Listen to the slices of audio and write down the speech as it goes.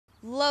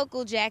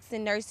Local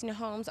Jackson nursing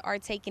homes are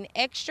taking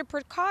extra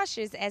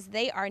precautions as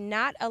they are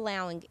not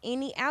allowing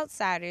any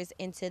outsiders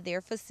into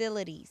their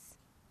facilities.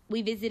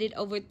 We visited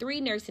over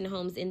 3 nursing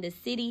homes in the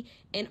city,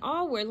 and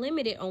all were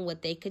limited on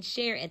what they could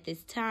share at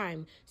this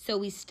time. So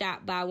we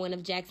stopped by one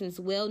of Jackson's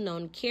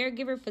well-known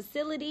caregiver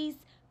facilities,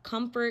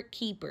 Comfort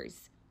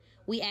Keepers.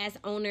 We asked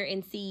owner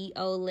and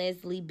CEO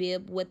Leslie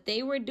Bibb what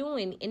they were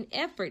doing in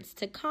efforts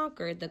to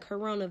conquer the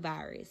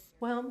coronavirus.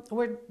 Well,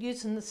 we're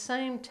using the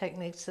same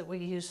techniques that we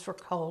use for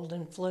cold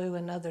and flu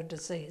and other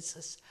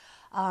diseases,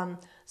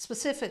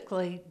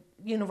 specifically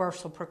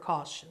universal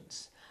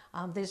precautions.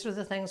 These are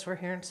the things we're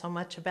hearing so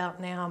much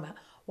about now.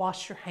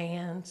 Wash your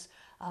hands,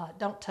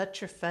 don't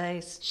touch your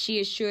face. She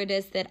assured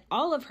us that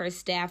all of her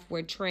staff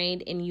were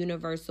trained in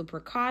universal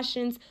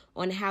precautions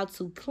on how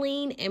to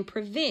clean and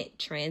prevent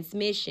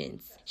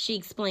transmissions. She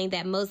explained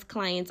that most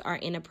clients are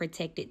in a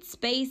protected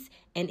space,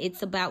 and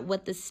it's about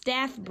what the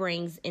staff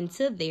brings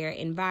into their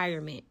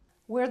environment.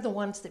 We're the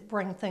ones that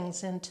bring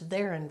things into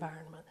their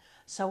environment,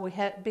 so we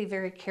have to be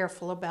very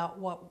careful about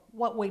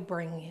what we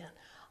bring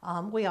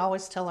in. We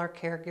always tell our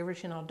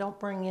caregivers, don't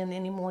bring in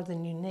any more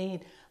than you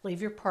need.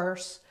 Leave your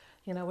purse,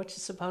 which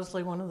is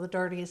supposedly one of the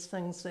dirtiest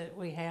things that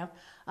we have.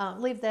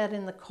 Leave that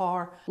in the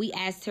car. We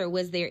asked her,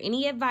 was there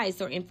any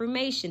advice or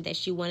information that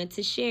she wanted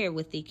to share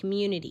with the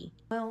community?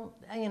 Well,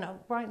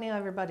 right now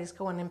everybody's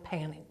going in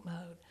panic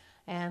mode,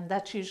 and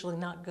that's usually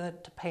not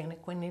good to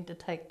panic. We need to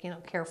take,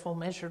 careful,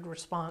 measured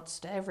response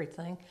to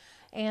everything.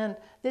 And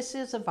this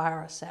is a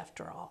virus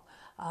after all,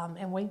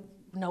 and we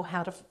know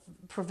how to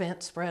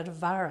prevent spread of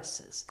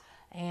viruses.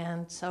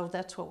 And so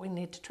that's what we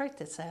need to treat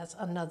this as,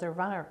 another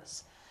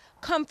virus.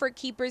 Comfort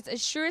Keepers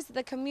assures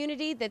the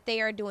community that they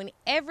are doing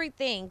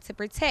everything to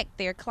protect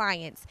their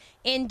clients.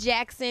 In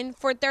Jackson,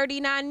 for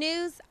 39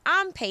 News,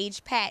 I'm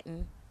Paige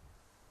Patton.